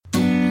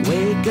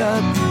wake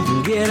up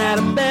and get out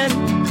of bed.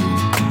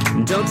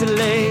 Don't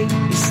delay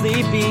your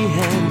sleepy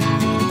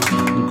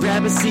head.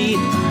 Grab a seat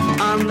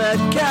on the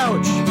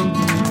couch.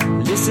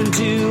 Listen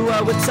to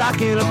what we're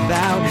talking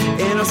about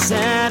in our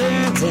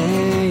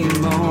Saturday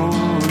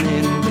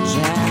morning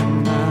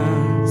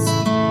pajamas.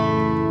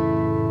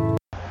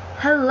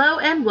 Hello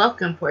and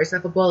welcome. Pour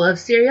yourself a bowl of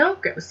cereal,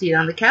 grab a seat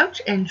on the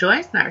couch, and join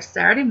us in our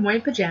Saturday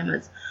morning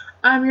pajamas.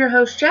 I'm your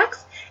host,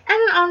 Jax,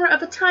 and in honor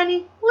of a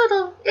tiny,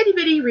 little,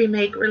 itty-bitty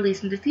remake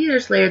released into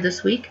theaters later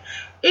this week,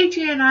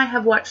 AJ and I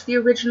have watched the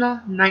original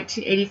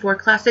 1984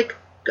 classic,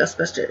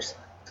 Ghostbusters.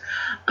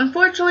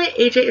 Unfortunately,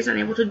 AJ is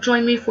unable to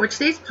join me for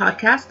today's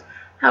podcast.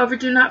 However,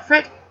 do not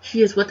fret,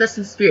 he is with us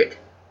in spirit.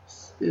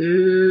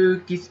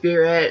 Spooky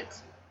spirit.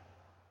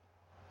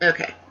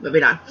 Okay,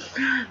 moving on.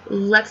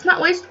 Let's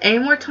not waste any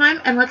more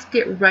time and let's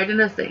get right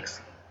into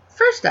things.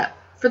 First up,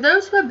 for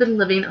those who have been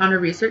living on a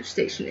research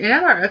station in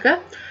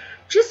Antarctica,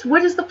 just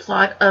what is the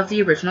plot of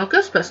the original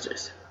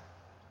Ghostbusters?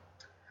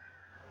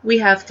 We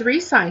have three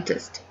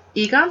scientists,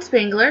 Egon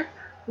Spengler,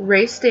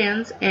 Ray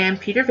Stantz, and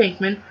Peter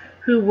Venkman,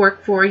 who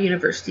work for a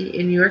university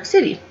in New York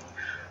City.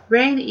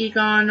 Ray and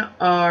Egon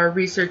are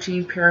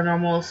researching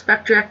paranormal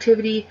specter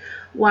activity,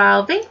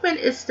 while Venkman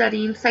is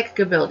studying psychic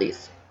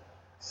abilities.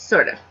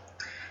 Sorta.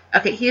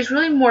 Okay, he is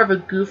really more of a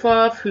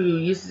goof-off who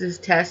uses his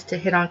test to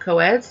hit on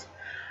co-eds.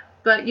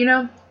 But,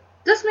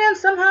 this man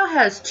somehow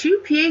has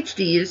 2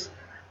 PhDs,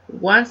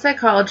 one in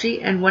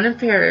psychology and one in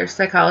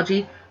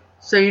parapsychology.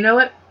 So you know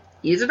what?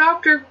 He's a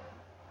doctor.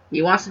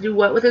 He wants to do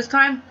what with his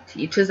time?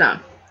 Teach his own.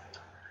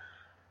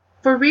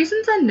 For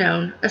reasons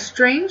unknown, a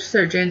strange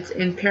surge in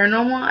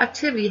paranormal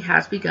activity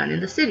has begun in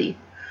the city.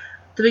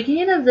 The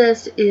beginning of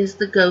this is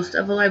the ghost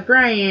of a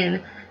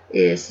librarian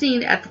is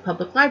seen at the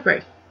public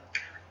library.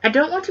 I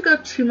don't want to go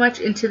too much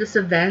into this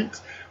event,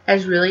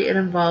 as really it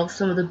involves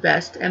some of the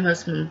best and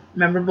most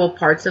memorable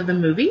parts of the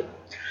movie.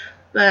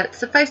 But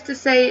suffice to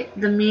say,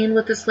 the meeting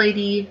with this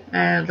lady,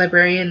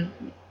 librarian,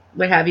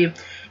 what have you,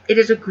 it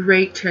is a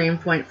great turning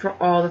point for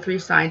all the three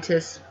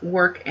scientists'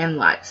 work and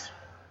lives.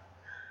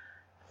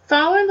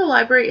 Following the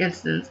library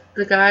incident,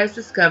 the guys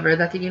discover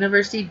that the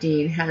university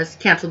dean has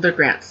canceled their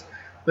grants,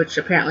 which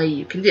apparently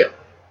you can do.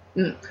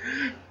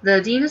 The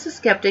dean is a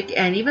skeptic,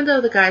 and even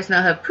though the guys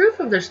now have proof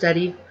of their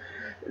study,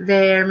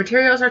 their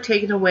materials are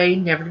taken away,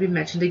 never to be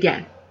mentioned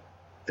again.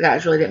 The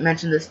guys really didn't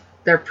mention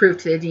their proof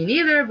to the dean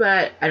either,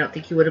 but I don't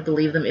think he would have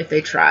believed them if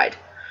they tried.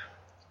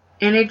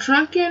 In a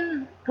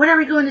drunken, what are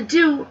we going to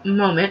do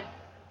moment,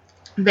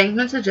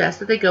 Venkman suggests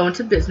that they go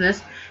into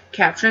business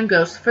capturing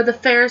ghosts for the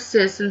fair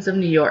citizens of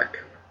New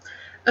York.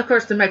 Of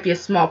course, there might be a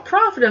small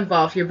profit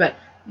involved here, but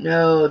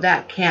no,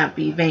 that can't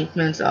be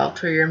Venkman's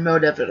ulterior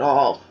motive at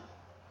all.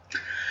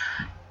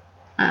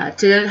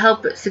 To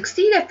help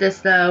succeed at this,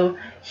 though,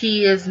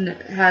 he has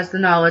the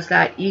knowledge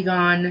that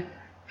Egon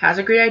has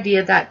a great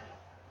idea that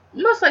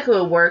most likely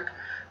will work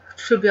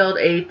to build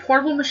a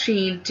portable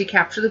machine to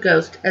capture the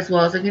ghost, as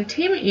well as a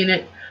containment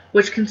unit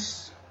which can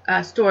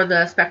store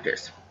the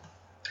specters.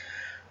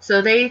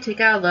 So they take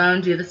out a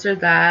loan, do this or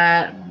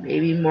that,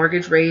 maybe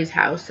mortgage Ray's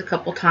house a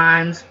couple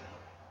times.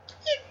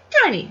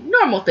 Tiny,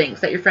 normal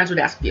things that your friends would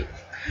ask you.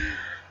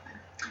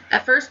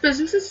 At first,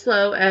 business is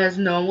slow, as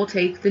no one will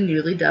take the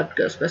newly dubbed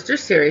Ghostbusters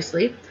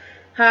seriously.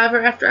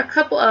 However, after a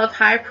couple of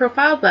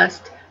high-profile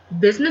busts,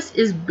 business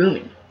is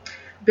booming.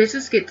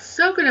 Business gets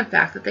so good, in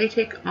fact, that they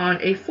take on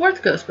a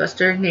fourth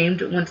Ghostbuster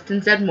named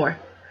Winston Zeddemore.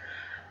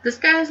 This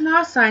guy is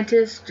not a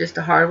scientist, just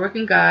a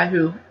hard-working guy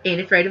who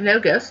ain't afraid of no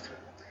ghost.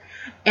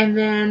 And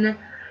then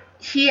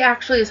he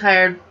actually is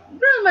hired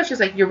really much as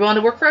like, you're willing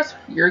to work for us?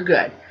 You're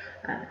good.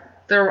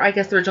 I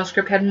guess the original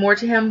script had more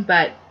to him,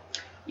 but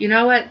you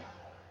know what?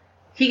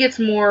 He gets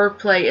more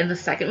play in the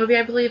second movie,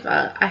 I believe.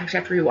 I actually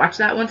have to rewatch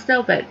that one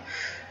still, but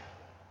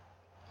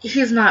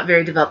he's not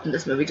very developed in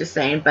this movie, just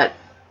saying. But,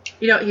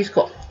 he's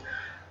cool.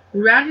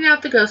 Rounding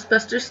out the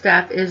Ghostbusters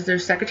staff is their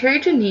secretary,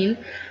 Janine.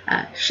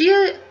 She,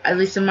 at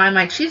least in my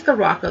mind, she's the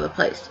rock of the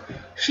place.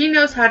 She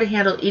knows how to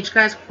handle each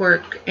guy's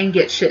work and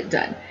get shit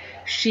done.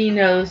 She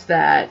knows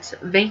that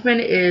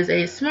Venkman is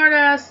a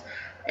smartass,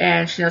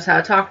 and she knows how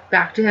to talk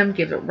back to him,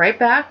 give it right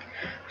back.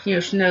 She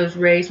knows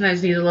Ray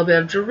sometimes needs a little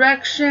bit of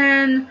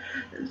direction,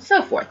 and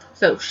so forth.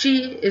 So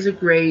she is a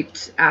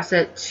great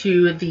asset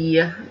to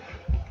the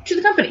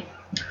company.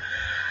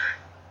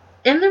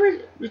 In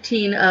the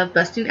routine of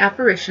busting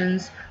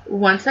apparitions,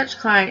 one such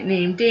client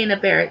named Dana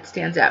Barrett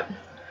stands out.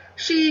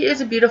 She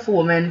is a beautiful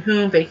woman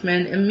whom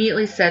Venkman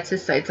immediately sets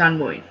his sights on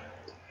wooing.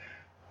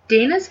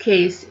 Dana's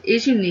case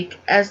is unique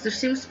as there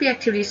seems to be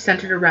activity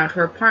centered around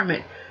her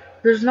apartment.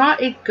 There's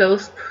not a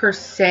ghost per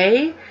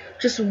se,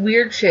 just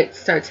weird shit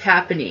starts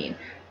happening.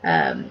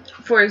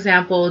 For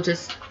example,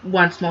 just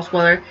one small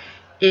spoiler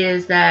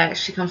is that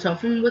she comes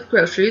home with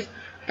groceries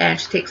and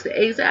she takes the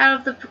eggs out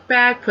of the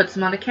bag, puts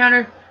them on the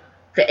counter.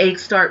 The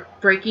eggs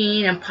start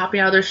breaking and popping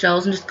out of their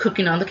shells and just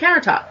cooking on the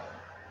countertop.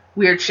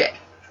 Weird shit.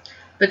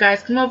 The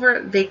guys come over,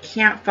 they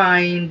can't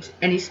find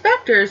any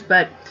specters,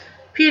 but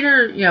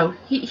Peter,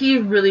 he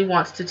really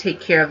wants to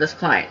take care of this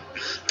client.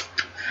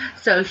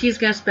 So he's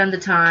going to spend the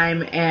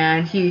time,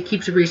 and he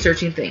keeps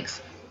researching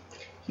things.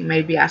 He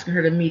may be asking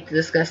her to meet to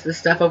discuss this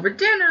stuff over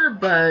dinner,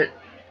 but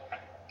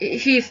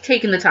he's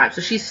taking the time,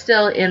 so she's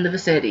still in the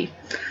vicinity.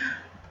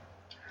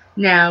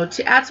 Now,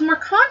 to add some more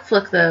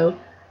conflict, though,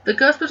 the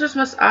Ghostbusters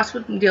must also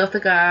deal with a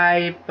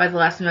guy by the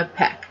last name of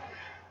Peck.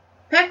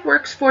 Peck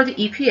works for the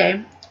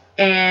EPA,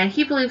 and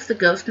he believes the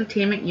ghost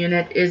containment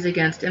unit is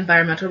against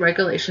environmental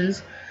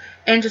regulations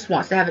and just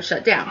wants to have it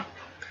shut down.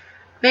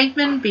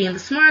 Bankman, being the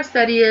smartest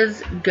that he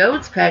is,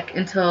 goads Peck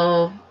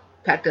until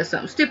Peck does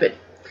something stupid.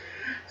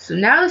 So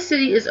now the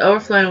city is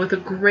overflowing with a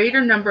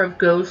greater number of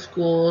ghost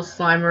schools,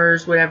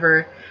 Slimers,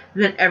 whatever,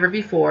 than ever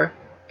before,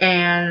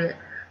 and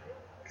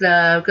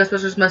the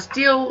Ghostbusters must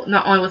deal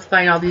not only with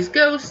fighting all these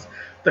ghosts,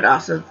 but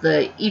also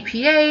the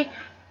EPA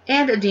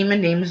and a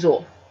demon named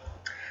Zool.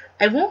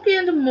 I won't get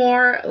into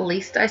more,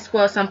 lest I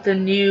spoil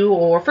something new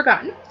or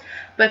forgotten,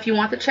 but if you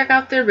want to check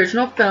out the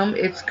original film,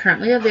 it's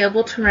currently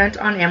available to rent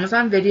on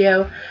Amazon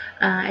Video.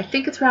 I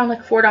think it's around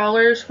like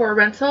 $4 for a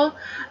rental,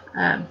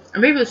 or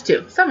maybe it was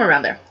 $2, somewhere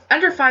around there.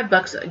 Under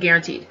 $5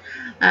 guaranteed.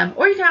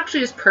 Or you can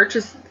actually just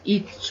purchase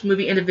each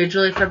movie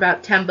individually for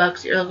about $10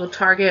 at your local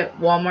Target,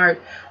 Walmart.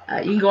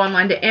 You can go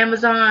online to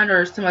Amazon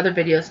or some other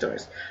video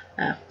stores.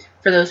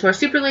 For those who are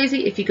super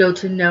lazy, if you go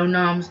to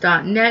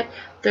nonoms.net,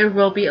 there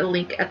will be a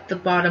link at the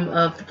bottom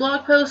of the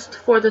blog post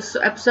for this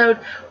episode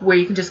where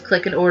you can just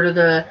click and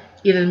order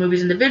either the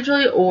movies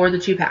individually or the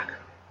 2-pack,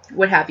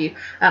 what have you.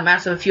 I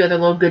also have a few other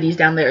little goodies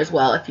down there as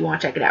well if you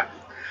want to check it out.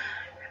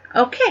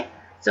 Okay,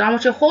 so I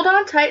want you to hold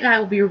on tight, and I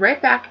will be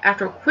right back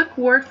after a quick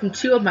word from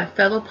two of my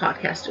fellow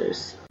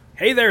podcasters.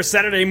 Hey there,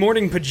 Saturday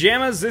morning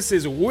pajamas. This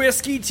is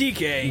Whiskey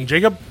TK.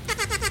 Jacob.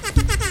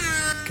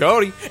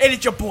 Cody. And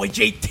it's your boy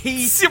JT.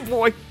 It's your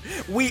boy.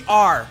 We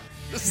are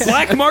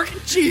Black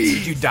Market Cheese.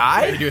 Did you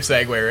die? You do a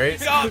segue, right?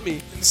 Got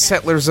me.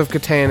 Settlers of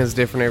Catan is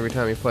different every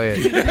time you play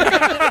it.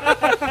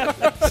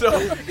 So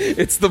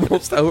It's the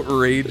most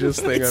outrageous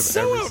thing I've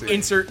ever seen.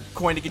 insert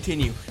coin to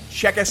continue.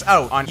 Check us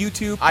out on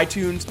YouTube,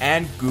 iTunes,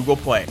 and Google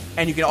Play.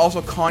 And you can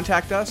also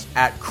contact us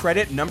at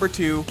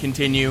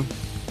credit2continue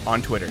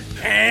on Twitter.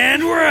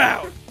 And we're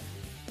out.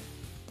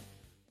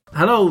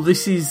 Hello,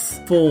 this is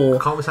for...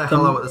 Can't we say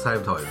hello at the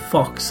same time?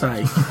 Fuck's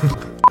sake.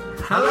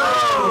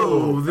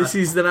 Hello! This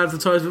is an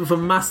advertisement for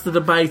Master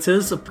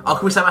Debaters. Oh,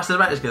 can we say Master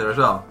Debaters together as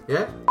well?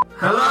 Yeah?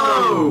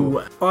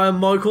 Hello! I am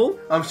Michael,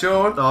 I'm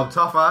Sean. I'm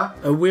Toffer.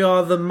 and we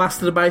are the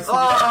Master Debaters.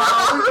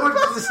 Oh, we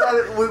wanted to say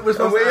that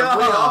we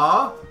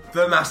are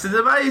the Master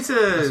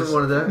Debaters. That's what we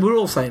want to do. We're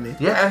all saying it.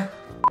 Yeah.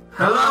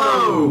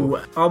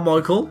 Hello! I'm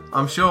Michael.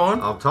 I'm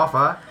Sean. I'm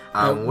Toffer.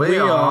 And we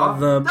are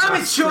the Damn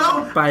it,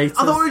 Sean! Debaters.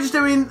 I thought we were just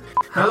doing...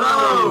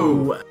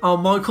 Hello!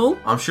 I'm Michael.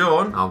 I'm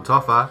Sean. I'm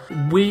Toffer.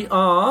 We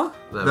are...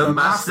 The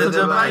Master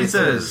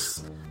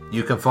Debaters.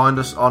 You can find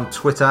us on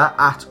Twitter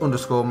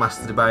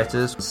 @_Master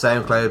Debaters,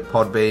 SoundCloud,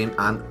 Podbean,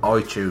 and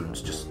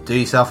iTunes. Just do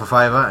yourself a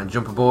favour and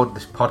jump aboard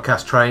this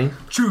podcast train.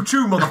 Choo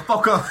choo,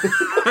 motherfucker!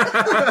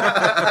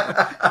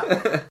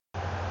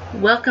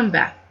 Welcome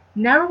back.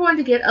 Now we're going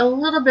to get a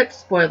little bit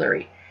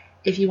spoilery.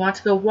 If you want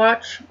to go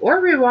watch or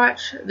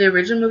rewatch the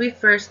original movie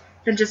first,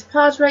 then just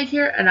pause right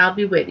here and I'll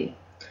be waiting.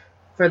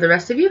 For the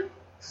rest of you,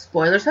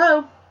 spoilers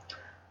ho!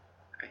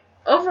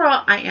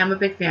 Overall, I am a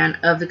big fan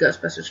of the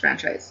Ghostbusters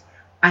franchise.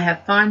 I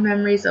have fond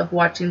memories of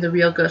watching the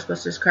real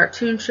Ghostbusters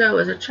cartoon show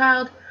as a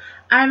child.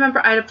 I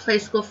remember I had a play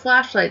school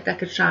flashlight that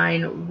could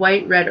shine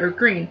white, red, or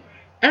green,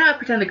 and I would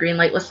pretend the green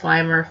light was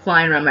Slimer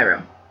flying around my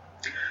room.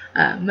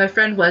 My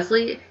friend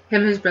Wesley,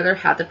 him and his brother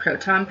had the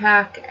Proton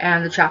Pack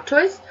and the Chop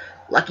Toys,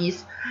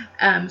 Luckies,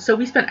 so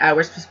we spent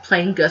hours just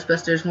playing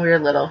Ghostbusters when we were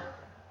little.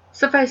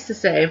 Suffice to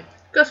say,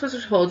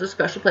 Ghostbusters holds a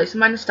special place in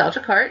my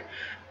nostalgic heart,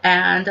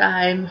 and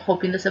I'm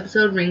hoping this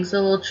episode rings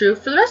a little true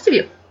for the rest of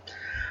you.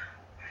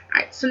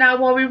 Alright, so now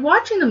while we were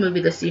watching the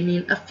movie this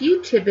evening, a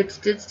few tidbits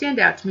did stand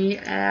out to me.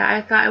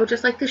 I thought I would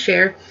just like to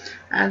share.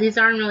 These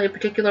aren't really a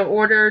particular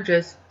order,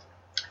 just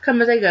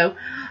come as I go.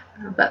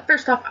 But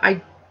first off,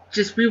 I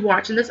just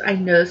rewatching this, I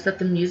noticed that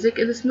the music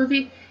in this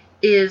movie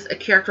is a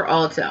character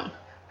all its own.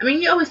 I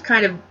mean, you always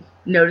kind of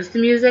notice the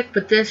music,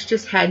 but this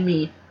just had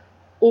me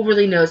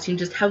overly noticing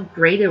just how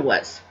great it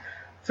was.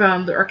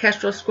 From the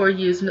orchestral score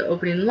used in the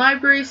opening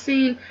library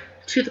scene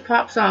to the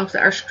pop songs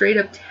that are straight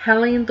up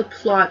telling the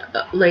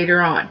plot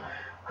later on.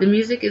 The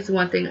music is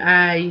one thing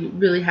I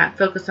really hadn't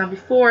focused on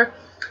before,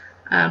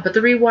 but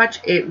the rewatch,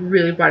 it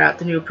really brought out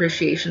the new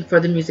appreciation for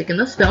the music in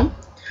this film.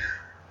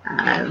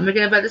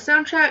 Again, about the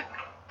soundtrack,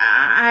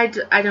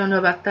 I don't know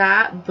about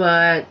that,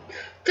 but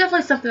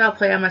definitely something I'll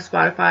play on my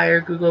Spotify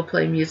or Google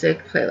Play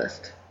Music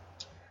playlist.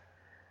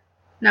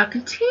 Now,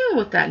 continuing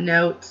with that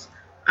note,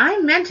 I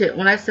meant it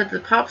when I said the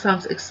pop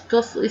songs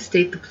explicitly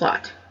state the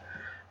plot.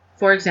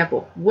 For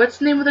example, what's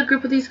the name of the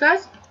group of these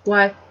guys?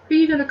 Why, who are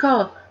you going to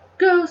call?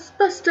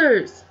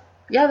 Ghostbusters!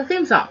 Yeah, the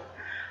theme song.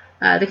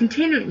 The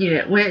containment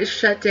unit, when it's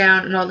shut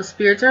down and all the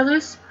spirits are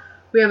loose,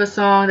 we have a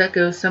song that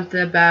goes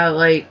something about,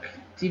 like,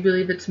 do you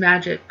believe it's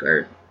magic?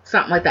 Or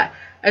something like that.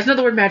 I just know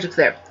the word magic's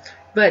there,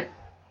 but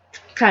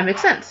kind of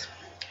makes sense.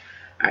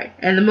 Alright,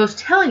 and the most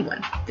telling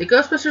one. The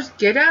Ghostbusters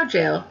get out of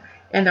jail,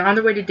 and they're on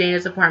their way to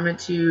Dana's apartment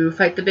to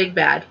fight the big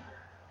bad.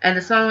 And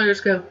the song lyrics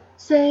go,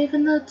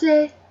 saving the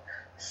day,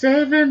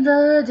 saving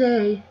the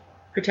day.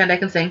 Pretend I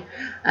can sing.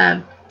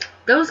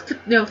 Those,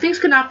 things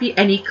could not be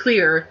any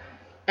clearer.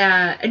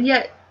 And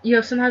yet,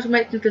 sometimes we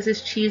might think this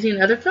is cheesy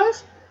in other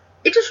films.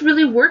 It just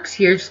really works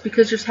here just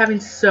because you're just having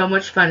so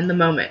much fun in the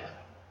moment.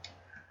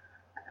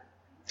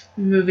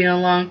 Moving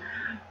along.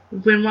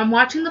 When I'm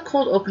watching the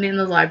cold opening in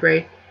the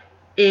library,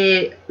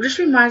 it just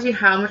reminds me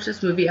how much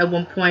this movie at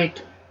one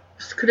point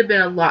could have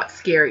been a lot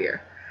scarier.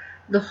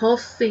 The whole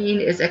scene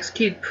is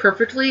executed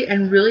perfectly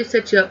and really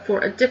sets you up for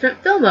a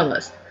different film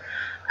almost.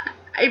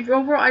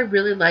 Overall, I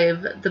really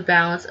like the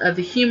balance of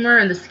the humor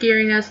and the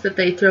scariness that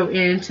they throw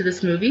into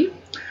this movie.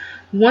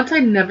 One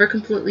side never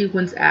completely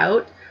wins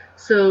out,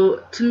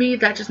 so to me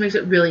that just makes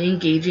it really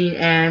engaging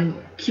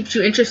and keeps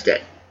you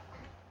interested.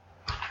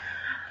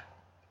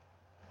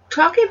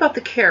 Talking about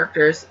the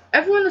characters,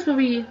 everyone in this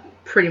movie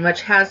pretty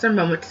much has their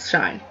moment to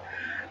shine.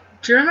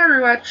 During my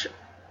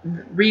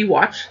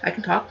rewatch,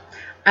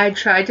 I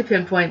tried to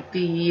pinpoint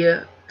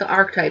the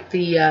archetype,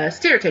 the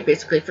stereotype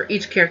basically for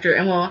each character,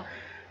 and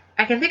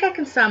I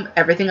can sum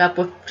everything up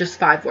with just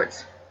 5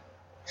 words.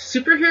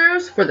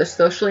 Superheroes for the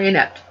socially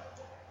inept.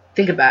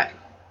 Think about it.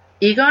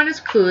 Egon is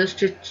clueless,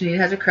 Janine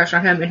has a crush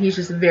on him, and he's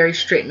just a very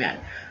straight man.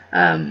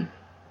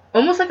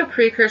 Almost like a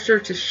precursor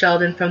to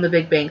Sheldon from The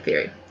Big Bang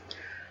Theory.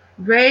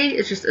 Ray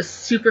is just a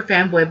super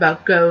fanboy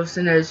about ghosts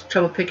and has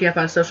trouble picking up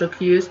on social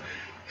cues.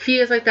 He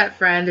is like that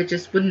friend that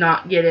just would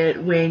not get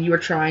it when you were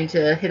trying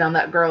to hit on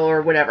that girl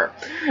or whatever.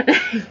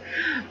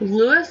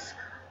 Lewis,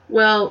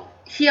 well,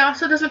 he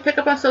also doesn't pick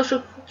up on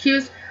social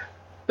cues,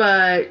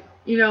 but,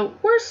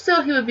 worse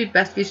still, he would be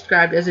best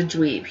described as a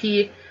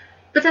dweeb.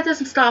 But that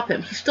doesn't stop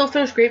him. He still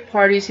throws great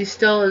parties. He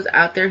still is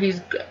out there. He's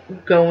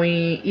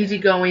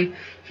easygoing.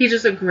 He's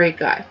just a great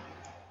guy.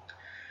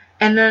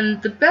 And then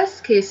the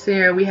best case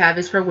scenario we have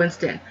is for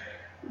Winston.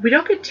 We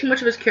don't get too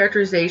much of his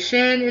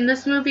characterization in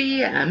this movie,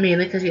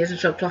 mainly because he doesn't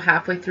show up till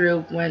halfway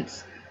through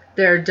once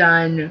they're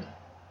done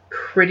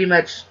pretty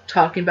much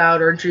talking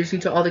about or introducing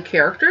to all the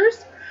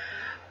characters.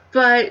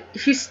 But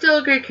he's still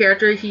a great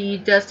character. He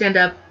does stand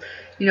up.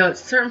 At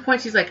certain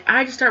points he's like,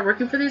 I just start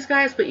working for these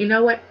guys, but you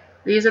know what?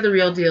 These are the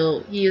real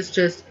deal. He's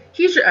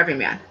your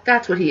everyman.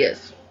 That's what he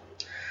is.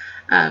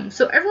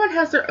 So everyone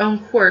has their own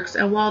quirks,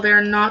 and while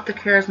they're not the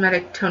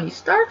charismatic Tony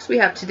Starks we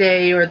have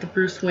today or the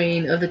Bruce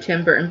Wayne of the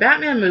Tim Burton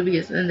Batman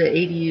movies in the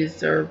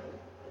 80s or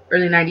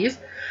early 90s,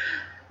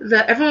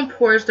 that everyone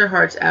pours their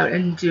hearts out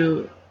and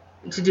to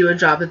do a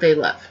job that they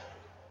love.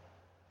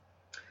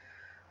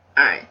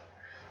 Alright,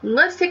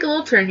 let's take a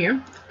little turn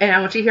here, and I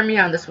want you to hear me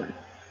on this one.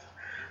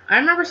 I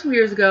remember some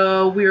years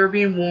ago we were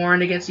being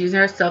warned against using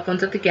our cell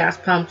phones at the gas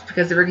pumps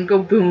because they were going to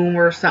go boom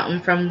or something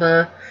from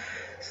the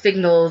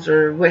signals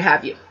or what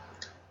have you.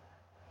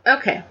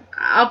 Okay,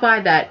 I'll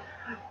buy that.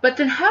 But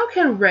then how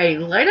can Ray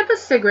light up a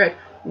cigarette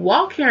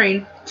while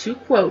carrying, to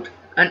quote,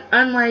 an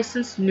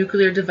unlicensed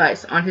nuclear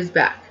device on his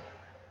back?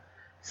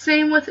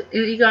 Same with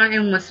Egon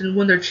and Winston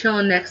when they're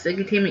chilling next to the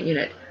containment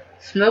unit.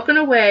 Smoking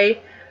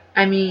away.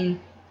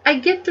 I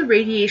get the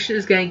radiation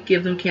is going to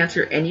give them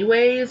cancer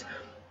anyways,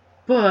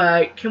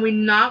 but can we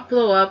not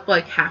blow up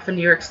like half of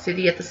New York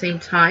City at the same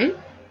time?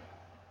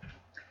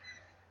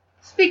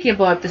 Speaking of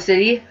blowing up the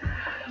city,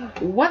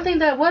 one thing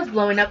that was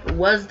blowing up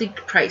was the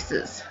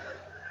prices.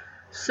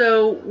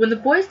 So when the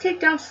boys take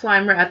down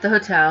Slimer at the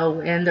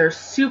hotel in their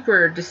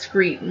super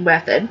discreet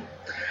method,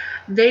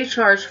 they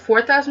charge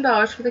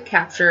 $4,000 for the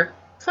capture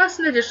plus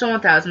an additional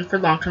 $1,000 for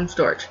long-term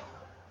storage.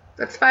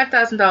 That's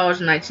 $5,000 in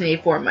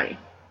 1984 money.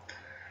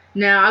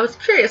 Now, I was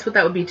curious what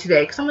that would be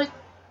today, because I'm like,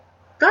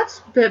 that's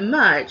a bit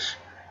much.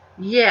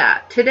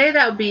 Yeah, today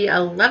that would be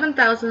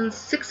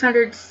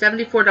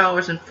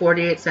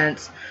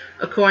 $11,674.48,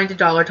 according to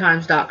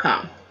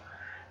DollarTimes.com.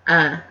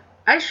 I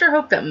sure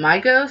hope that my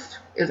ghost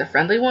is a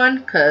friendly one,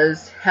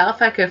 because hell if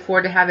I could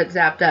afford to have it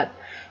zapped up.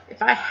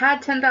 If I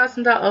had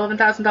 $10,000,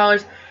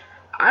 $11,000,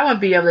 I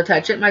wouldn't be able to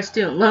touch it. My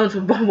student loans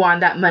would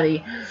want that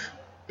money,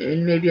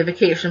 and maybe a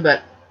vacation,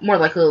 but more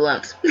likely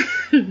loans.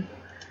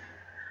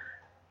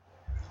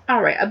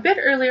 Alright, a bit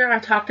earlier I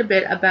talked a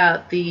bit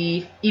about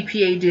the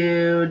EPA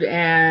dude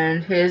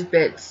and his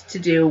bits to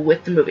do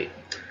with the movie.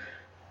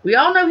 We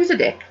all know he's a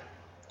dick.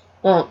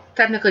 Well,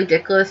 technically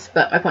dickless,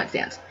 but my point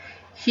stands.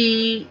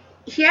 He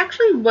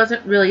actually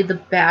wasn't really the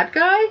bad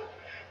guy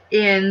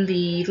in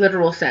the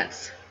literal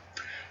sense.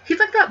 He's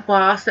like that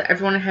boss that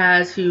everyone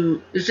has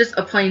who is just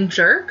a plain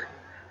jerk,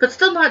 but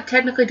still not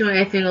technically doing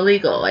anything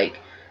illegal. Like,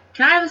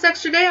 can I have this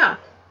extra day off?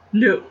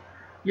 No.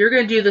 You're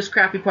going to do this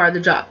crappy part of the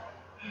job.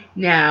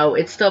 Now,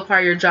 it's still part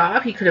of your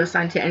job. He could have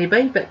assigned to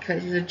anybody, but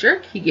because he's a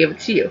jerk, he gave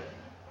it to you.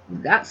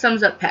 That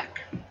sums up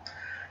Peck.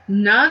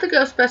 None of the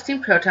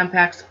ghost-busting proton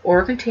packs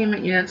or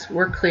containment units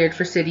were cleared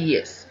for city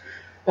use,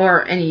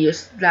 or any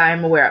use that I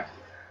am aware of.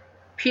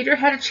 Peter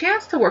had a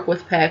chance to work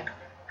with Peck,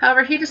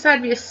 however he decided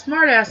to be a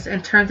smartass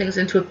and turn things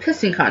into a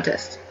pissing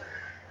contest.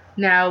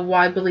 Now,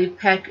 while I believe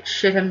Peck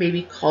should have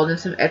maybe called in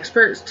some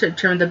experts to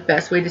determine the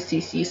best way to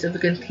cease use of a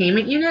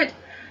containment unit,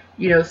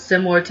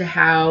 similar to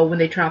how when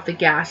they turn off the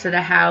gas at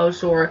a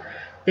house or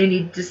they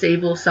need to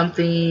disable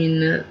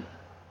something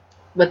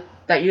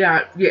that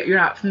you're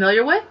not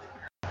familiar with,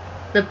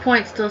 the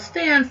point still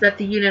stands that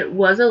the unit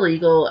was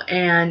illegal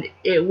and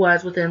it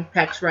was within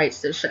Peck's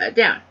rights to shut it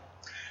down.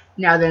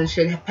 Now then,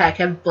 should Peck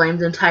have blamed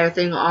the entire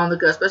thing on the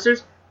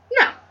Ghostbusters?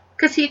 No,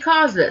 because he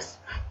caused this.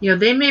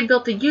 They may have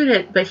built the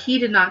unit, but he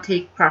did not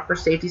take proper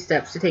safety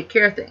steps to take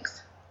care of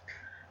things.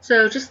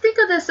 So just think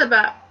of this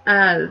about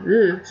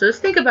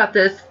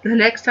this the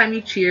next time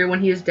you cheer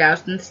when he is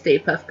doused in Stay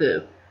Puft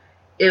Goo.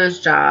 It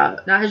was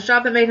not his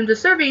job that made him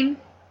deserving,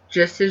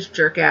 just his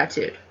jerk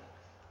attitude.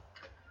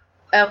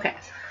 Okay,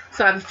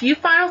 so I have a few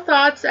final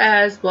thoughts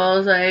as well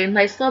as a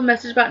nice little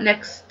message about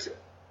next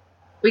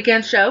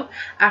weekend's show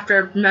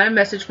after a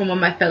message from one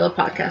of my fellow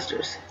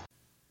podcasters.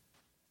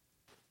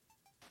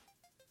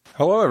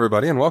 Hello,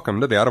 everybody, and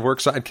welcome to the Out of Work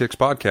Sidekicks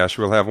podcast.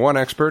 We'll have one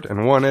expert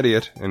and one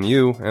idiot, and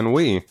you and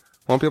we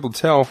won't be able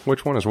to tell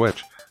which one is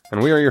which.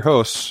 And we are your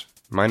hosts.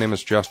 My name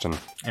is Justin.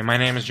 And my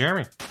name is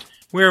Jeremy.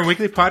 We are a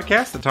weekly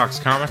podcast that talks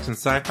comics and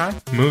sci-fi,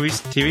 movies,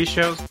 TV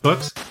shows,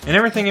 books, and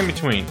everything in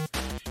between,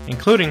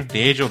 including the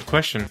age-old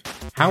question,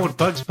 how would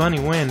Bugs Bunny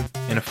win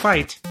in a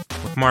fight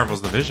with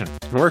Marvel's The Vision?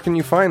 Where can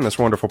you find this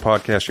wonderful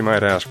podcast, you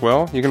might ask?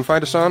 Well, you can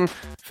find us on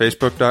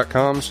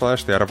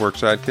Facebook.com/The Out of Work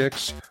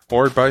Sidekicks,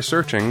 or by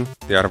searching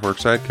The Out of Work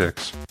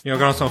Sidekicks. You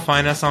can also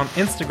find us on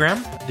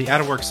Instagram, The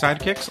Out of Work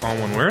Sidekicks, all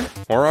one word.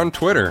 Or on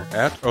Twitter,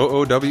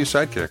 @OOW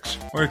Sidekicks.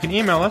 Or you can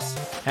email us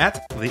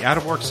at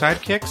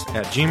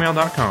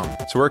theoutofworksidekicks@gmail.com.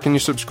 So where can you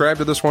subscribe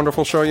to this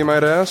wonderful show, you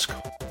might ask?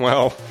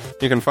 Well,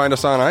 you can find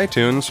us on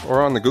iTunes,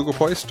 or on the Google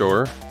Play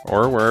Store,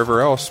 or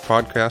wherever else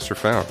podcasts are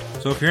found.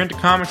 So if you're into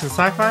comics and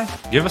sci-fi,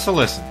 give us a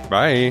listen.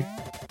 Bye.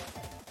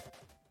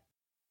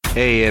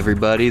 Hey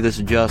everybody, this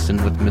is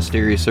Justin with the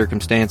Mysterious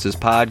Circumstances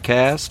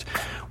podcast,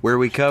 where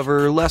we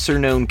cover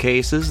lesser-known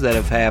cases that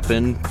have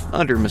happened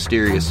under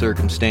mysterious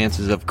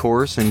circumstances, of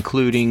course,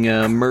 including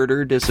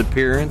murder,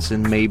 disappearance,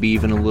 and maybe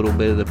even a little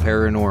bit of the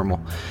paranormal.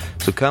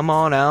 So come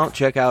on out,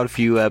 check out a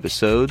few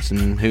episodes,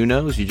 and who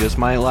knows, you just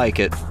might like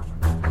it.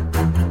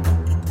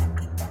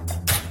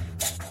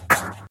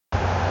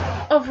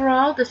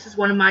 Overall, this is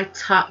one of my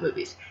top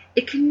movies.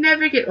 It can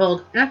never get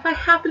old, and if I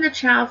happen to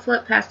channel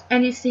flip past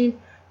any scene,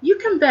 you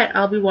can bet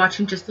I'll be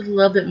watching just a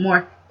little bit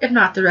more, if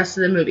not the rest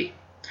of the movie.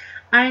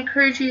 I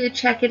encourage you to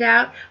check it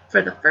out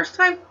for the first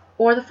time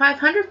or the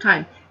 500th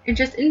time, and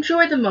just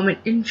enjoy the moment,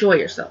 enjoy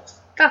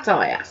yourselves. That's all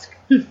I ask.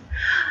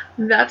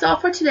 That's all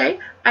for today.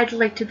 I'd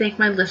like to thank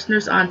my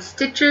listeners on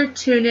Stitcher,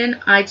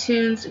 TuneIn,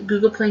 iTunes,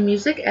 Google Play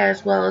Music,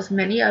 as well as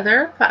many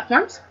other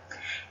platforms.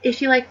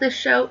 If you like this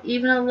show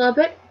even a little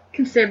bit,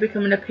 consider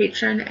becoming a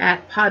patron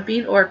at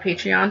Podbean or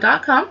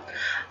Patreon.com.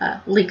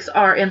 Links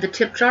are in the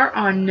tip jar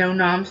on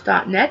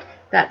nonoms.net.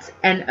 That's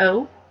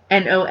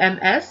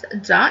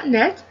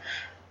NONOMS.net.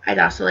 I'd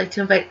also like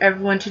to invite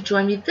everyone to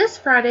join me this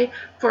Friday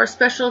for a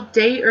special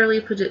day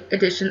early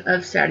edition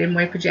of Saturday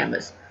Morning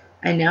Pajamas.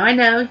 I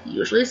know,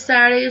 usually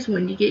Saturday is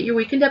when you get your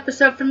weekend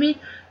episode from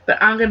me,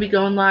 but I'm going to be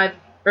going live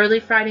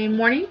early Friday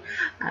morning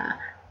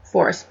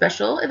for a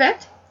special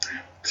event.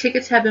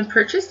 Tickets have been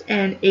purchased,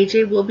 and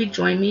AJ will be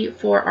joining me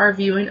for our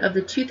viewing of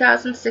the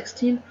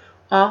 2016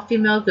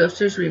 all-female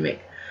Ghosters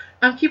remake.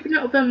 I'm keeping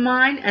an open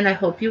mind, and I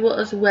hope you will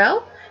as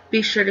well.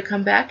 Be sure to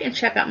come back and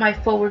check out my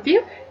full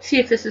review, see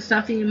if this is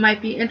something you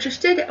might be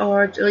interested,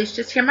 or at least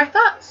just hear my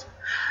thoughts.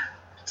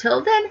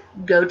 Till then,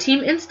 go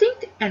Team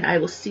Instinct, and I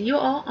will see you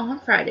all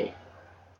on Friday.